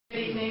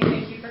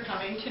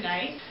coming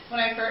tonight. When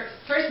I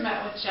first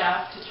met with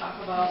Jeff to talk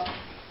about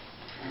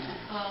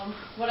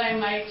what I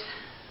might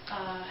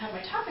have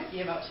my topic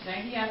be about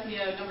tonight, he asked me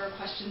a number of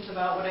questions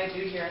about what I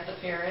do here at the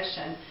parish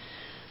and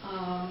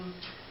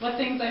what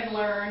things I've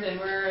learned and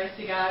where I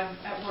see God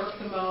at work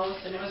the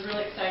most. And it was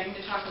really exciting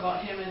to talk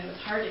about him, and it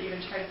was hard to even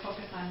try to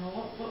focus on,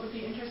 well, what would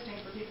be interesting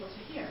for people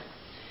to hear.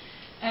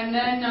 And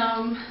then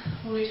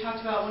when we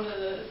talked about one of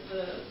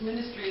the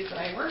ministries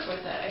that I work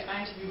with that I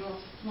find to be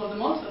one of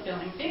the most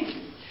fulfilling things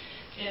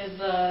is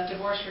the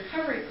divorce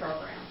recovery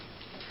program.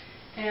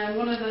 And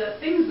one of the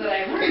things that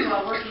I learned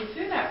while working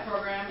through that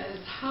program is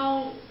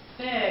how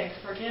big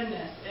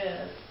forgiveness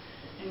is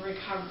in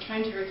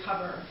trying to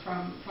recover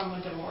from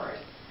a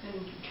divorce,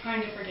 and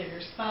trying to forgive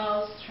your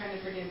spouse, trying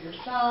to forgive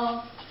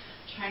yourself,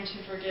 trying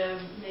to forgive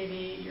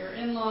maybe your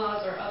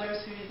in-laws or others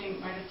who you think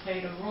might have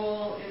played a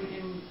role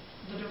in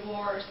the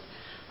divorce.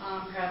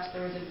 Perhaps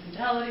there was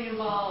infidelity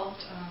involved.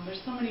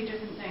 There's so many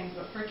different things,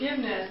 but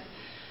forgiveness,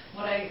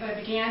 what I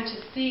began to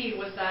see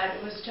was that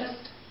it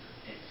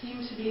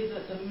seemed to be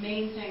the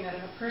main thing, that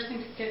if a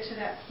person could get to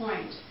that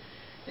point,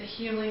 the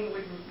healing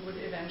would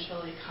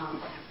eventually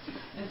come.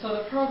 And so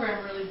the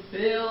program really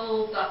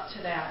builds up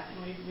to that,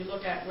 and we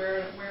look at where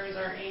is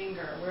our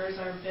anger, where is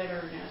our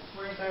bitterness,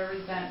 where is our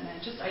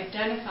resentment, just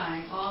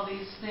identifying all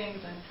these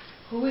things and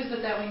who is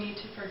it that we need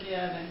to forgive.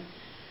 And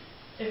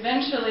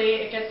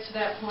eventually it gets to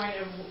that point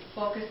of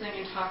focusing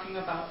and talking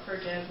about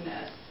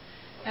forgiveness.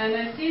 And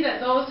I see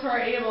that those who are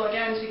able,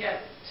 again, to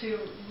get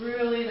to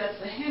really, that's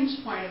the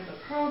hinge point of the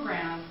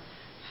program,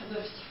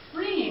 the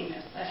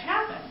freeingness that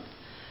happens.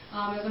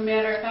 As a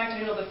matter of fact,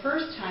 I know the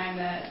first time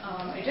that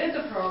I did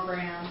the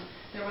program,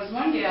 there was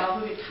one gal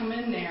who would come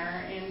in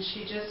there, and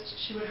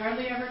she would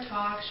hardly ever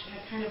talk. She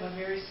had kind of a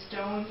very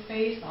stone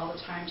face all the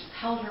time, just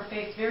held her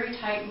face very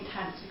tight and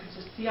tense. You could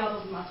just see all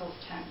those muscles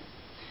tense.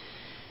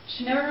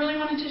 She never really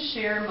wanted to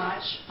share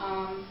much.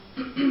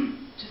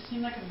 Just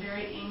seemed like a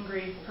very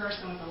angry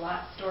person with a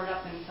lot stored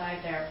up inside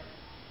there.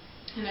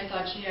 And I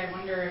thought, gee, I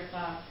wonder if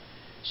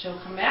she'll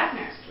come back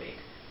next week.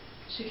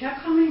 She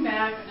kept coming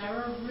back, but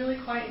never really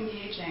quite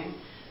engaging.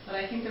 But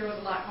I think there was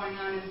a lot going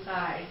on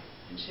inside.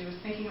 And she was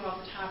thinking about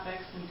the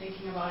topics and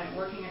thinking about it,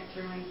 working it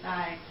through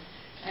inside.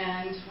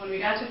 And when we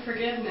got to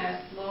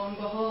forgiveness, lo and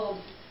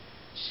behold,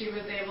 she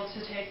was able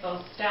to take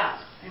those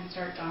steps and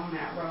start down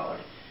that road.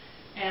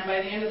 And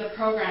by the end of the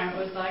program, it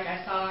was like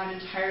I saw an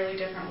entirely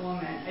different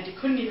woman. I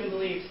couldn't even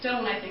believe. Still,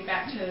 when I think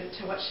back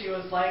to what she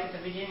was like at the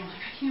beginning, I'm like,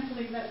 I can't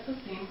believe that's the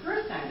same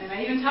person. And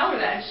I even tell her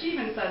that, and she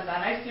even says that.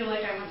 I feel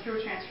like I went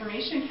through a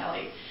transformation,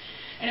 Kelly.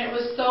 And it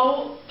was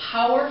so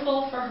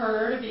powerful for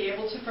her to be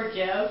able to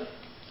forgive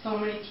so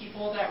many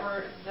people that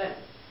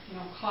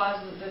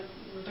caused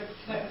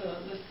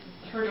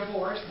her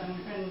divorce,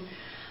 and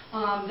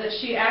that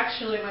she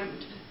actually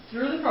went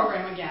through the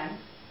program again,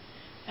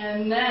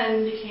 and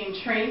then became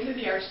trained through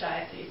the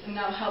Archdiocese, and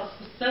now helps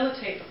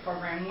facilitate the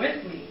program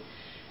with me,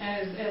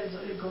 and is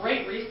a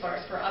great resource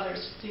for others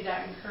to see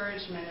that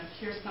encouragement of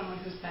here's someone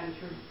who's been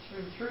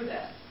through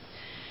this.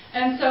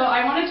 And so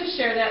I wanted to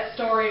share that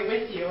story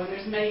with you, and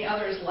there's many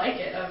others like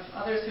it, of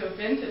others who have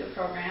been through the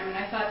program, and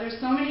I thought there's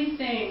so many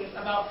things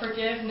about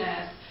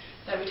forgiveness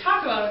that we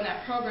talk about in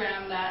that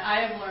program that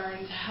I have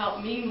learned to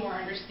help me more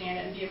understand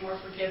it and be a more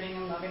forgiving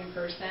and loving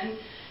person.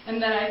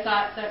 And then I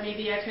thought that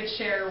maybe I could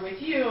share with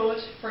you,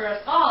 for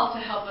us all, to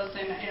help us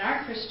in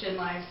our Christian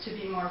lives to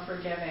be more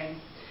forgiving.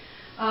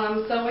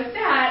 So with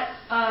that,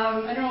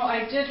 I don't know,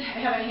 I did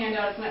have a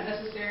handout. It's not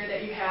necessary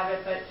that you have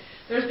it, but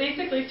there's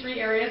basically 3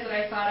 areas that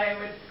I thought I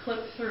would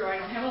clip through. I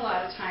don't have a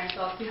lot of time,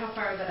 so I'll see how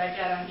far that I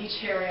get on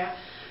each area.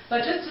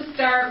 But just to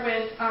start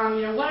with,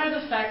 what are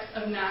the effects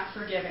of not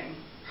forgiving?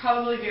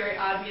 Probably very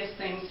obvious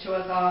things to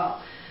us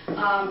all.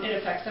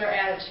 It affects our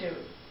attitude.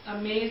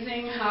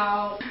 Amazing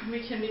how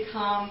we can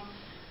become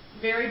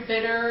very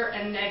bitter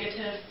and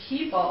negative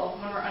people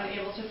when we're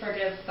unable to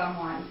forgive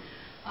someone.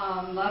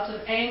 Lots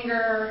of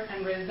anger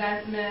and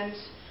resentment,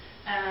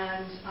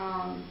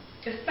 and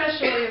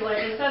especially, like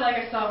I said, like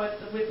I saw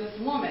with this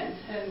woman.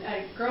 And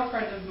a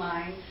girlfriend of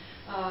mine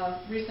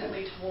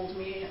recently told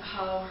me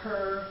how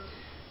her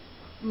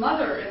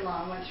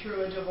mother-in-law went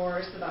through a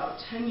divorce about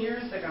 10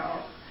 years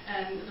ago,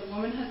 and the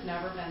woman has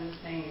never been the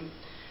same,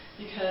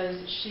 because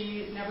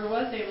she never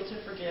was able to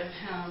forgive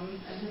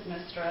him and his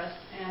mistress,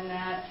 and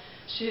that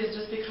she has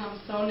just become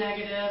so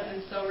negative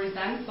and so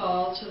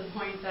resentful to the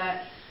point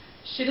that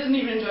she doesn't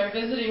even enjoy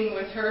visiting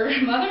with her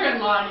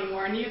mother-in-law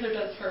anymore, and neither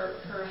does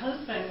her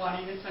husband want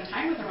to even spend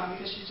time with her mom,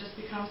 because she's just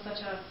become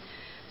such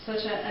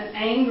an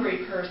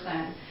angry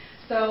person.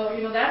 So,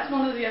 that's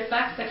one of the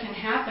effects that can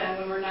happen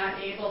when we're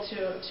not able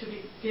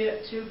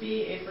to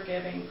be a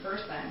forgiving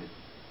person.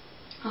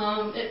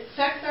 It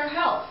affects our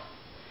health.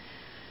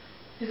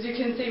 As you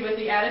can see with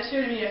the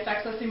attitude, it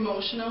affects us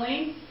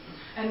emotionally,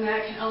 and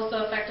that can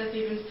also affect us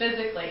even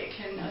physically. It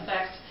can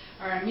affect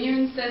our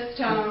immune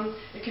system.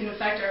 It can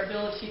affect our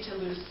ability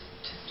to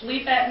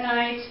sleep at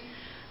night.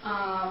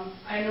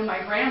 I know my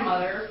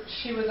grandmother,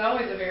 she was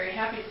always a very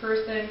happy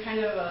person, kind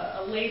of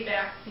a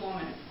laid-back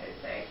woman,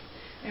 I'd say.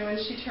 And when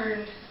she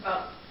turned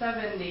about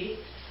 70,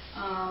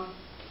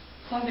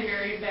 something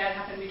very bad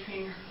happened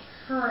between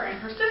her and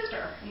her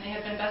sister, and they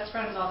had been best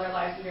friends all their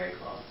lives and very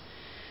close.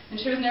 And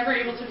she was never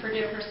able to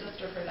forgive her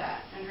sister for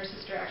that, and her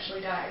sister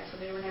actually died, so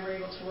they were never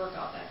able to work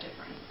out that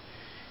difference.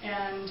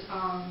 And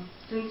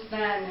since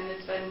then, and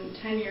it's been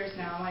 10 years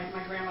now,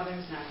 my grandmother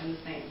has not been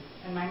the same.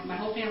 And my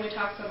whole family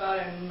talks about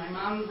it, and my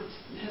mom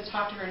has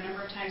talked to her a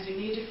number of times. You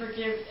need to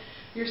forgive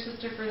your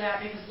sister for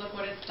that because look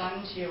what it's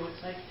done to you.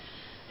 It's like,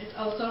 it's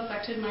also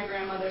affected my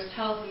grandmother's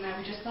health, and that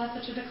we just saw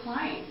such a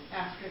decline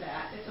after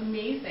that. It's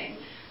amazing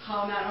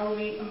how not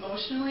only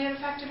emotionally it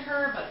affected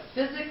her, but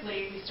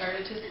physically we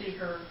started to see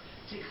her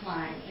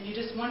decline. And you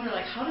just wonder,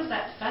 like, how does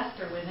that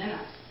fester within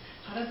us?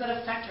 How does that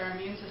affect our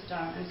immune system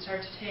and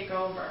start to take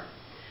over?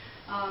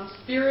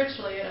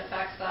 Spiritually, it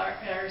affects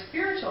our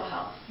spiritual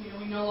health.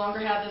 We no longer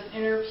have this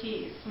inner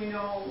peace. We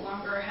no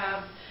longer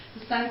have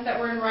the sense that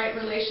we're in right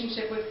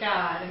relationship with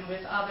God and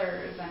with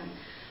others. And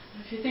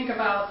if you think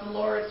about the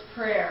Lord's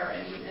Prayer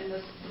and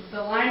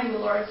the line in the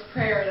Lord's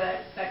Prayer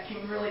that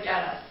can really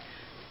get us,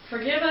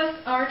 forgive us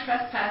our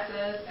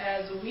trespasses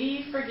as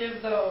we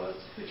forgive those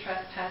who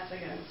trespass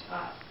against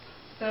us.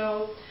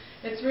 So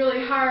it's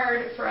really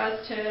hard for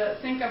us to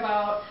think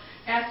about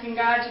asking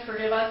God to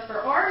forgive us for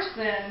our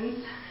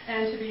sins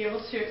and to be able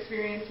to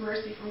experience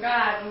mercy from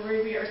God when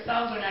we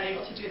ourselves are not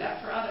able to do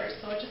that for others.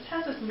 So it just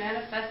has this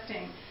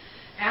manifesting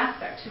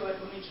aspect to it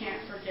when we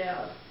can't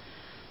forgive.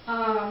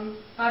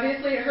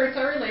 Obviously, it hurts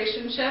our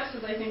relationships,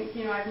 as I think,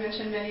 I've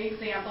mentioned many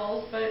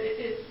examples, but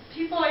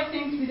people, I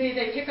think,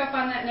 they pick up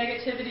on that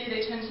negativity.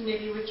 They tend to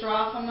maybe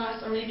withdraw from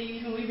us, or maybe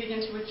even we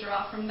begin to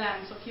withdraw from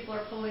them. So people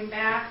are pulling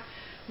back.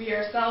 We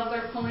ourselves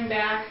are pulling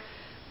back.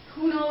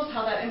 Who knows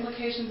how that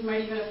implications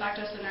might even affect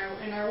us in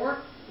our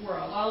work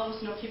world. All of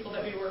us know people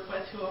that we work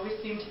with who always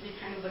seem to be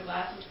kind of the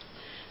glass is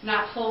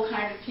not full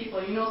kind of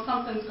people.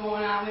 Something's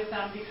going on with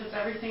them because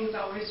everything's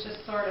always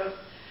just sort of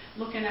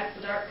looking at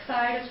the dark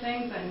side of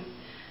things, and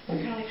you're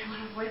kind of like, I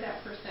want to avoid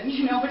that person,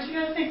 but you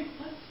got to think,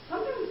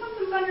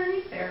 something's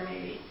underneath there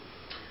maybe.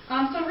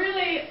 So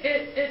really,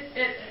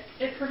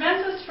 it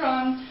prevents us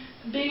from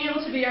being able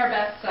to be our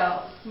best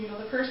selves,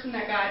 the person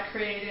that God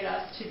created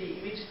us to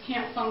be. We just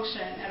can't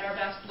function at our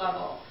best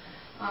level.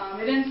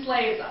 It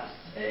enslaves us.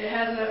 It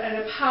has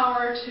a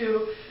power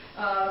to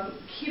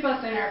keep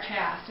us in our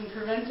past and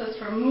prevents us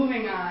from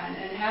moving on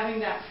and having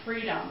that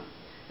freedom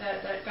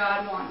that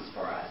God wants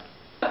for us.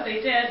 But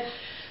they did,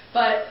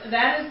 but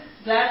that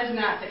is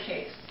not the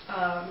case.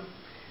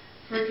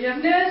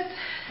 Forgiveness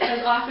is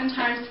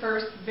oftentimes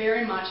first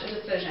very much a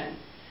decision.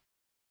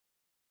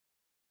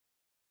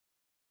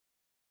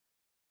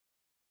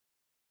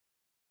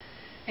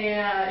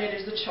 And it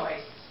is a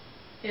choice.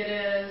 It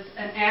is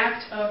an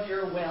act of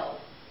your will.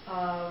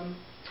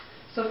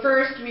 So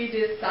first we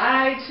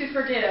decide to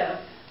forgive,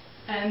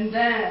 and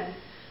then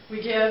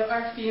we give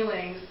our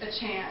feelings a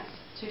chance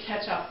to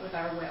catch up with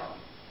our will.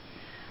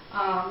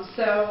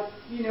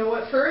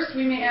 At first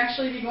we may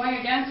actually be going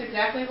against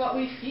exactly what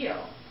we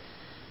feel.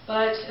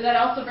 But that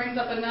also brings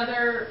up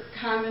another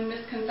common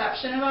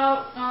misconception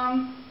about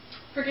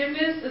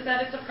forgiveness, is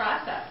that it's a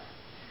process.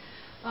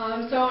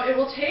 So it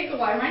will take a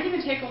while. It might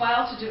even take a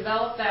while to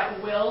develop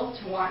that will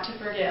to want to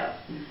forgive.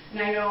 And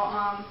I know,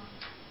 I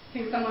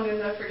think someone in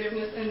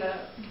the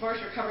divorce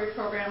recovery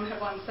program had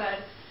once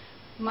said,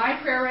 my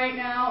prayer right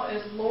now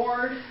is,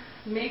 Lord,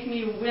 make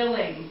me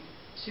willing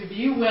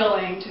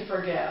to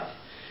forgive.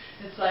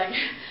 It's like,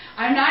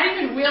 I'm not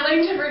even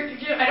willing to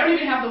forgive. I don't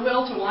even have the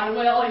will to want to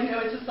will.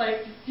 It's just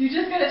like, you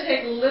just got to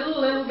take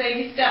little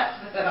baby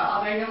steps with it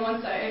all. And I know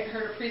once I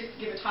heard a priest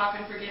give a talk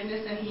on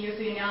forgiveness, and he used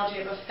the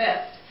analogy of a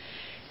fist.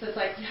 So it's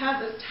like you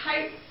have this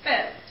tight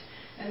fist,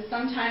 and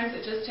sometimes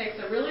it just takes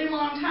a really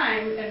long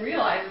time, and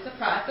realize it's a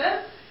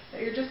process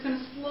that you're just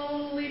going to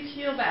slowly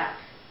peel back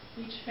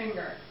each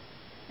finger,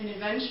 and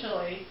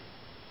eventually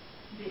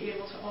be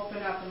able to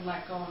open up and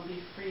let go and be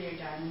free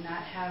again and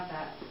not have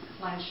that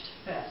clenched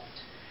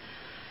fist.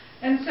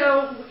 And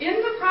so in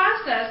the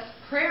process,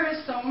 prayer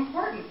is so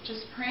important.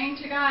 Just praying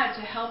to God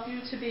to help you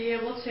to be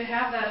able to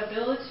have that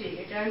ability,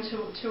 again,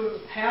 to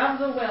have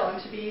the will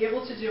and to be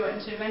able to do it,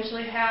 and to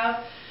eventually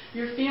have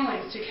your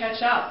feelings to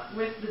catch up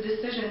with the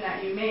decision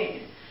that you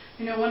made.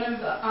 One of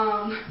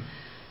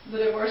the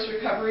divorce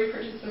recovery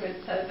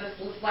participants said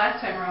this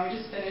last time around. We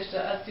just finished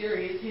a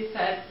series. He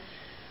said,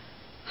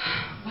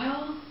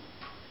 well,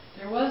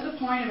 there was a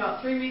point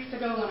about 3 weeks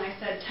ago when I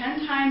said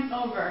 10 times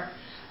over,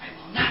 I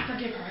will not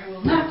forgive her, I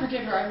will not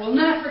forgive her, I will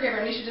not forgive her.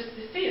 And you should just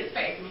see his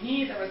face.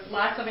 There was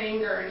lots of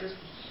anger and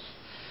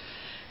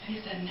he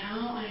said,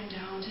 now I'm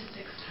down to 6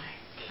 times.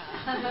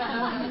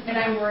 And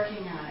I'm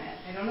working on it.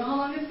 I don't know how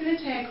long it's going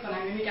to take, but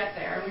I'm going to get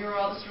there. And we were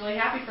all just really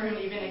happy for him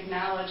to even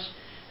acknowledge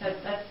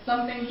that that's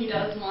something he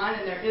does want,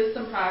 and there is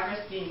some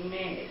progress being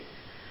made.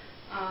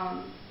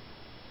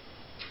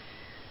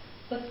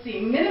 Let's see,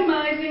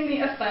 minimizing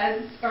the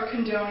offense or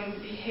condoning the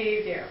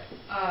behavior.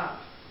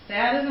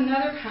 That is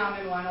another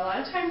common one. A lot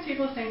of times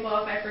people think,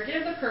 well, if I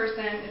forgive the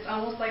person, it's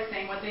almost like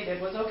saying what they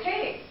did was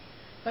okay.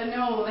 But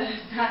no, that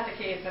is not the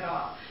case at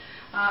all.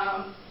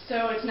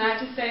 So it's not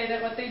to say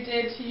that what they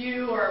did to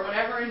you or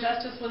whatever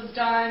injustice was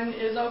done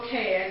is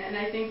okay, and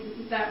I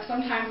think that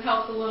sometimes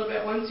helps a little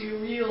bit once you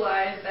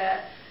realize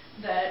that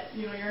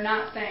you're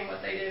not saying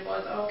what they did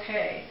was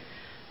okay.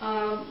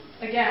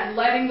 Again,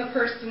 letting the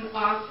person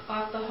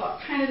off the hook,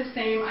 kind of the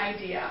same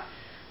idea.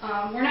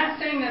 We're not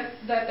saying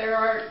that there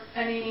are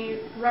any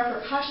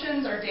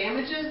repercussions or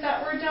damages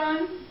that were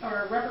done,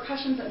 or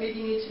repercussions that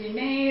maybe need to be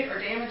made, or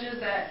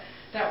damages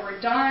that were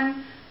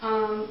done.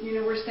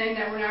 We're saying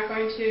that we're not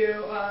going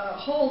to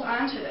hold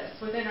on to this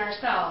within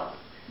ourselves,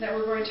 that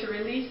we're going to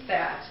release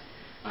that.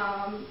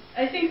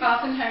 I think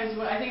oftentimes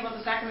when I think about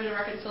the sacrament of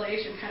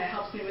reconciliation kind of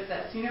helps me with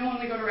this. When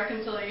we go to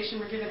reconciliation,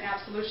 we're given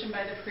absolution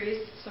by the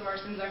priest, so our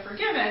sins are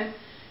forgiven,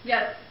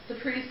 yet the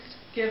priest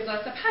gives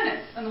us a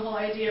penance, and the whole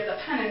idea of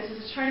the penance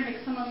is to try to make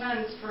some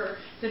amends for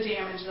the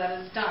damage that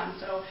is done.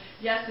 So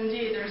yes,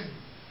 indeed, there's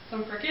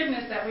some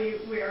forgiveness that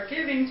we are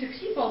giving to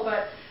people,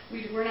 but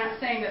we're not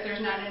saying that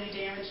there's not any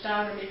damage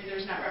done, or maybe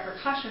there's not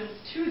repercussions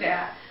to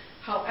that.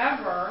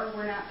 However,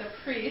 we're not the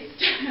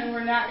priest, and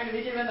we're not going to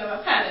be giving them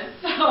a penance.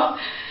 So,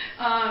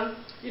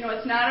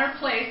 it's not our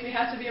place. We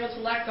have to be able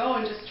to let go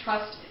and just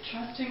trust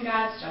in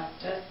God's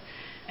justice,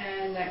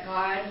 and that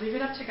God, leave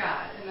it up to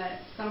God, and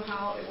that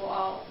somehow it will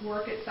all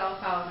work itself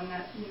out, and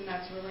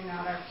that's really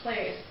not our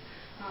place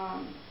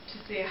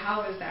to see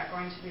how is that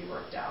going to be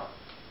worked out.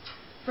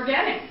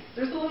 Forgetting.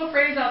 There's a little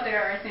phrase out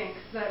there, I think,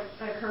 that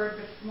I've heard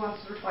once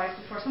or twice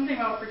before, something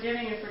about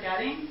forgiving and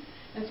forgetting,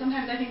 and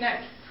sometimes I think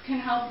that can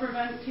help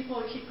keep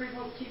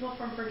people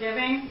from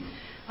forgiving,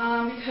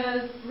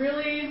 because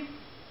really,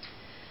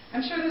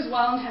 I'm sure there's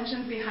well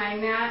intentions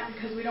behind that,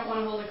 because we don't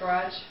want to hold a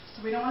grudge,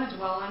 so we don't want to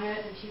dwell on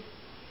it and keep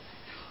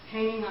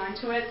hanging on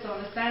to it. So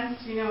in a sense,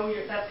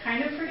 that's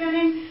kind of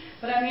forgetting.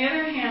 But on the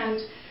other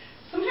hand,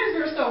 sometimes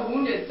we're so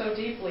wounded so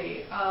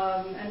deeply,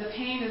 and the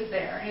pain is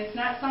there, and it's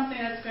not something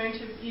that's going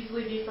to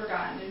easily be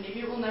forgotten, and maybe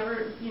it will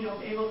never, be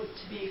able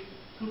to be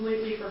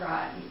completely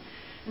forgotten.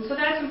 And so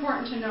that's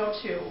important to know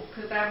too,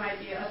 because that might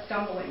be a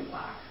stumbling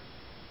block.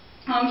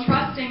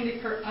 Trusting the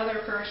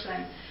other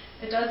person.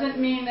 It doesn't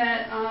mean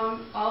that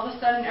all of a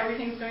sudden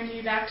everything's going to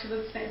be back to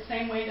the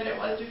same way that it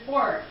was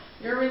before.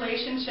 Your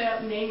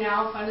relationship may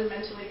now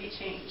fundamentally be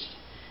changed.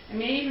 It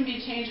may even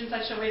be changed in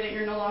such a way that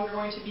you're no longer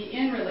going to be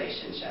in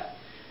relationship.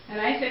 And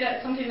I say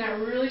that's something that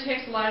really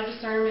takes a lot of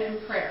discernment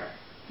and prayer.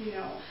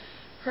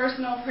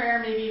 Personal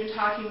prayer, maybe even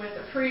talking with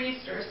a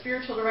priest or a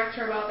spiritual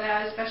director about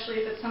that,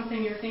 especially if it's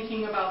something you're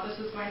thinking about, this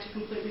is going to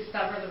completely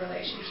sever the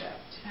relationship,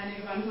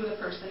 depending on who the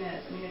person is.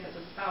 If it's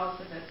a spouse,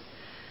 if it's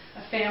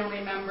a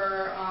family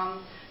member.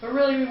 But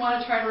really we want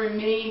to try to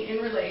remain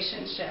in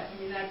relationship.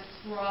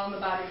 We're all in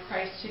the body of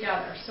Christ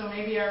together. So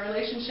maybe our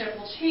relationship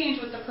will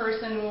change with the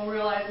person, and we'll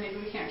realize maybe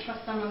we can't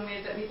trust them in the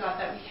ways that we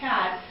thought that we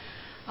had.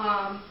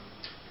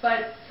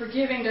 But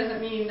forgiving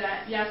doesn't mean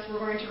that, yes, we're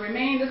going to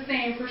remain the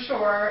same for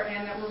sure,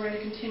 and that we're going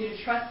to continue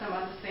to trust them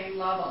on the same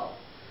level.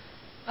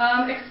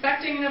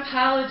 Expecting an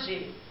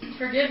apology.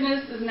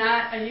 Forgiveness is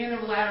not a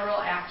unilateral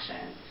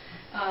action.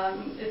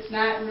 It's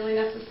not really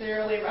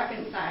necessarily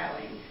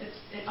reconciling.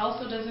 It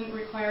also doesn't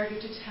require you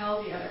to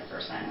tell the other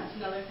person. That's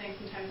another thing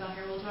sometimes I'll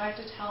hear, well, do I have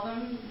to tell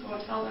them, go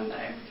and tell them that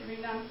I'm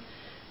forgiving them?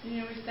 We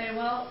say,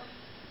 well,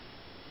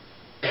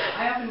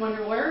 I often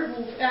wonder, where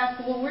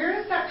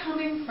is that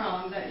coming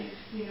from? That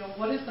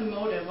what is the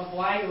motive of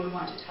why you would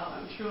want to tell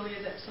them? Truly,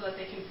 is it so that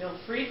they can feel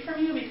freed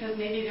from you? Because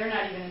maybe they're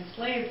not even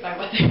enslaved by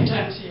what they've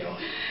done to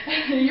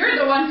you. You're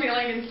the one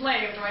feeling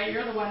enslaved, right?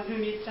 You're the one who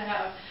needs to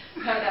have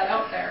that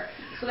out there.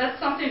 So that's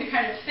something to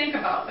kind of think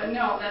about. But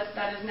no,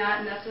 that is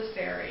not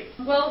necessary.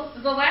 Well,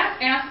 the last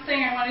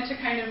thing I wanted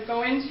to kind of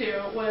go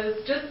into was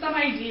just some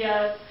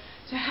ideas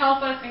to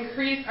help us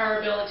increase our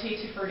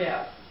ability to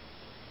forgive.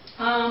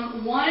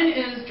 One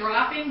is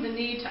dropping the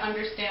need to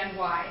understand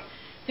why.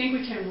 I think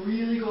we can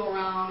really go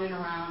around and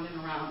around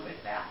and around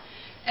with that.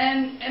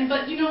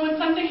 But when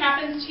something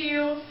happens to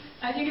you,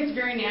 I think it's a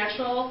very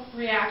natural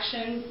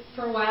reaction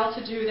for a while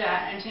to do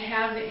that, and to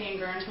have the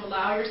anger, and to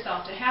allow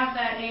yourself to have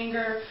that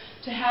anger,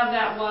 to have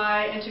that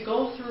why, and to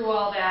go through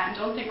all that, and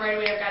don't think right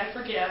away, I've got to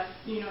forgive.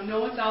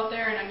 Know what's out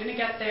there, and I'm going to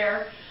get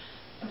there.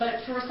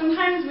 But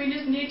sometimes we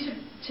just need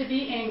to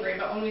be angry,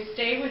 but when we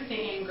stay with the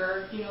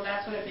anger,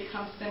 that's when it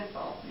becomes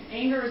sinful.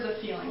 Anger is a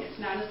feeling, it's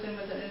not a sin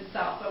within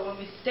itself. But when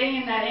we stay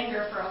in that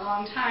anger for a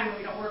long time, and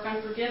we don't work on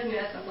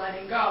forgiveness and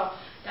letting go,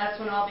 that's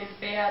when all these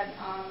bad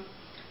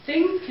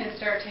things can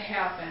start to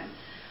happen.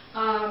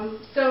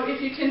 So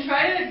if you can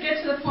try to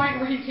get to the point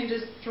where you can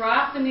just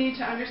drop the need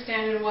to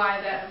understand and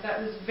why,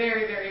 that was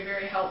very, very,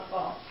 very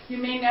helpful. You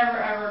may never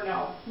ever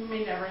know. You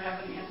may never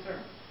have an answer.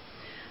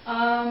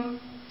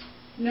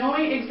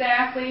 Knowing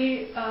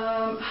exactly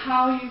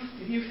how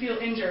you feel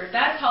injured.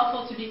 That's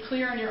helpful to be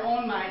clear in your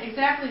own mind.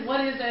 Exactly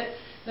what is it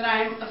that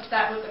I'm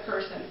upset with the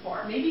person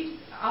for? Maybe,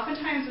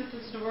 oftentimes with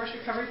this divorce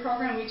recovery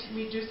program,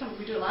 we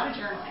do a lot of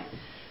journaling.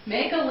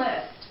 Make a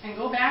list and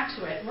go back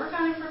to it. Work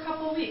on it for a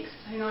couple of weeks.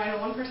 I know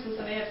one person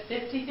said they had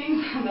 50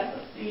 things on that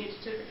list they needed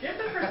to forgive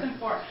the person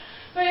for.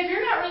 But if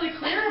you're not really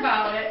clear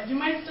about it, you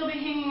might still be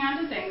hanging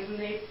on to things, and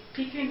they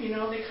peek in,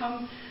 they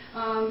come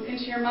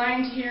into your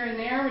mind here and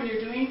there when you're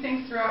doing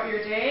things throughout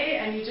your day,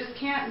 and you just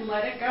can't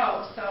let it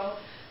go. So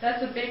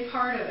that's a big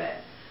part of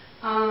it.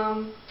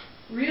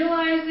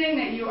 Realizing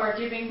that you are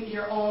giving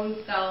your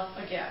own self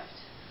a gift.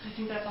 I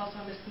think that's also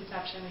a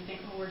misconception. We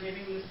think, oh, we're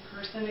giving this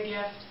person a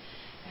gift,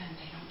 and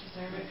they don't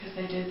deserve it because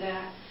they did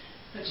that.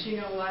 But you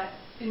know what?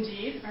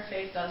 Indeed, our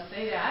faith does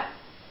say that.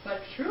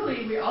 But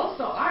truly, we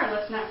also are,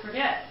 let's not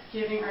forget,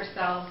 giving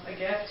ourselves a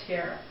gift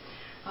here.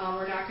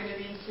 We're not going to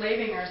be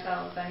enslaving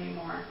ourselves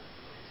anymore.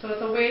 So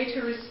it's a way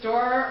to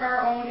restore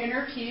our own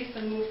inner peace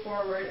and move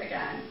forward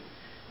again.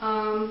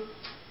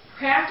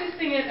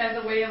 Practicing it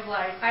as a way of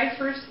life. I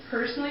first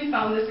personally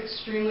found this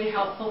extremely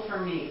helpful for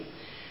me.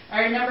 I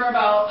remember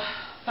about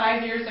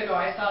 5 years ago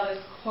I saw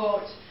this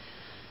quote,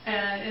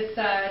 and it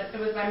said, it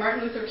was by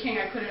Martin Luther King,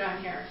 I put it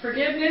on here.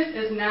 Forgiveness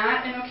is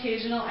not an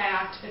occasional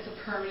act, it's a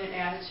permanent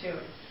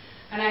attitude.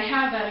 And I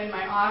have that in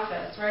my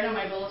office, right on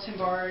my bulletin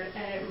board,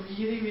 and it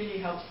really, really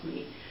helps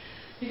me.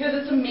 Because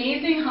it's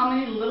amazing how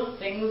many little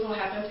things will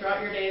happen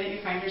throughout your day that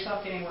you find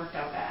yourself getting worked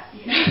up at.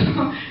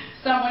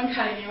 Someone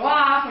cutting you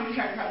off when you're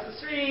trying to cross the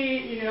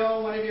street,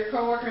 one of your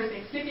coworkers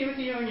being snippy with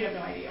you and you have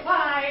no idea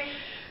why,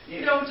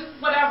 just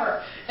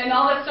whatever. And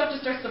all that stuff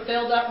just starts to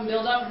build up, and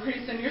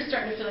pretty soon you're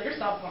starting to feel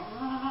yourself going,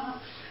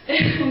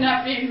 and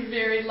not being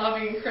very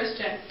loving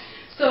Christian.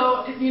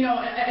 So,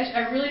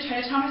 I really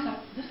try to tell myself,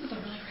 this is a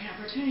really great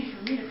opportunity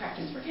for me to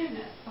practice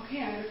forgiveness. Okay,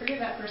 I'm going to forgive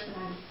that person.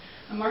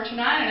 I'm marching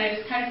on, and I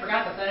just kind of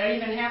forgot that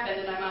even happened,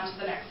 and I'm on to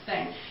the next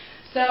thing.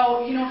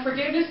 So,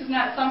 forgiveness is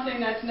not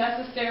something that's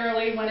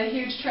necessarily when a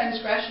huge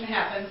transgression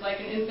happens, like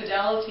an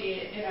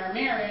infidelity in our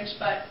marriage,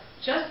 but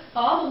just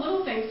all the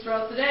little things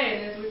throughout the day.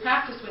 And as we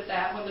practice with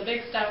that, when the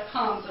big stuff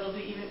comes, it'll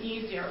be even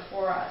easier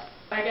for us.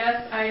 I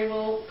guess I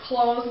will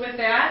close with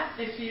that.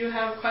 If you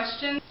have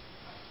questions.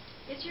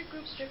 Is your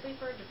group strictly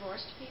for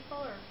divorced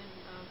people, or can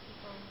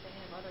people that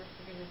have other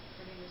forgiveness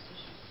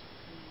issues?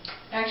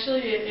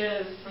 Actually, it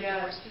is. For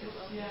Yeah. divorced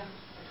people? Yeah.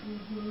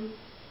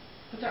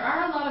 But there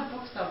are a lot of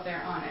books out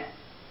there on it.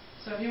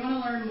 So if you want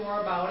to learn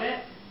more about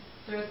it,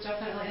 there's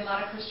definitely a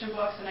lot of Christian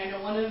books, and I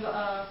know one of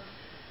the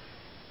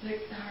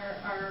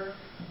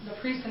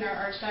priest in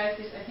our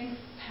archdiocese, I think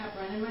Pat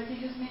Brennan might be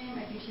his name.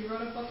 I think he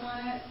wrote a book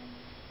on it.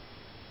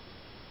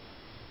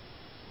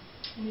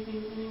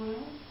 Anyone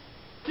else?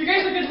 You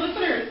guys are good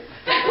listeners.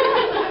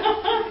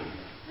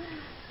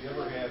 You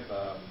ever have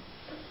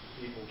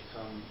people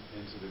come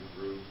into the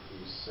group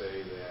who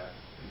say that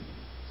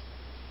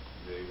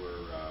they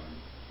were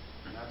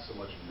not so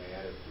much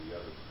mad at the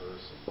other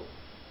person,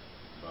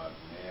 but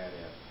mad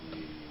at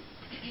the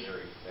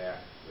very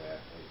fact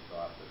that they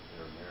thought that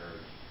their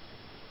marriage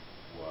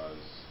was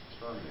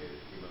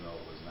terminated, even though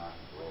it was not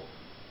broken?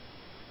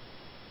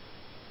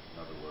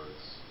 In other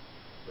words,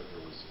 that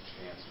there was a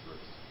chance for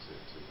it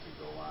to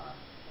go on,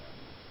 and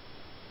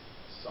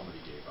somebody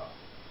gave up.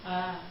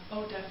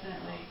 Oh,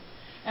 definitely.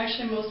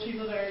 Actually, most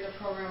people that are in the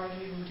program are the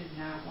people who did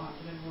not want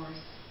the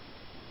divorce.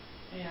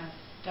 Yes,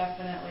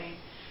 definitely.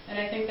 And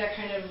I think that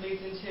kind of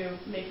leads into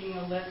making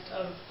a list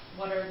of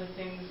what are the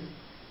things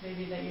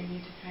maybe that you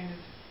need to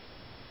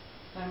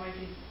that might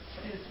be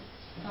is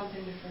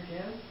something to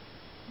forgive,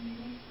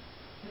 maybe.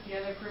 That the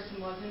other person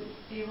wasn't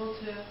able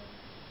to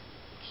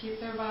keep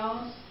their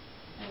vows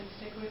and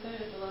stick with it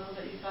at the level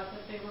that you thought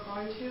that they were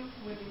going to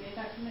when you made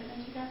that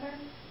commitment together.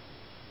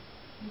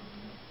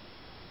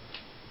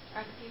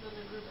 Are the people in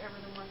the group ever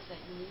the ones that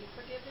need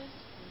forgiveness?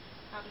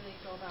 How do they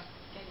go about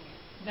getting it?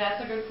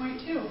 That's a good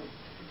point, too.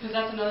 Because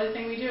that's another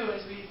thing we do,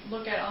 is we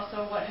look at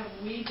also what have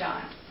we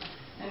done.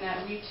 And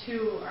that we,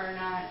 too, are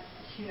not,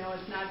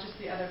 it's not just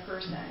the other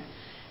person.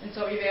 And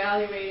so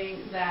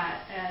evaluating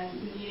that and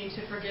needing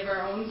to forgive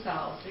our own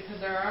selves. Because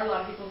there are a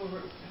lot of people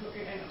who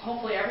and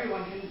hopefully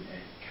everyone can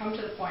come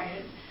to the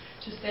point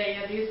to say,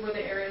 yeah, these were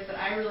the areas that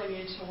I really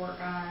needed to work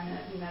on,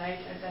 and that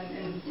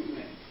and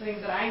things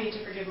that I need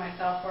to forgive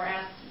myself for,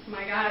 ask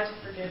my God to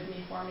forgive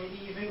me for, maybe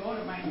even go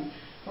to my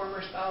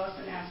former spouse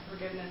and ask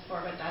forgiveness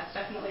for, but that's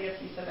definitely a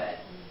piece of it.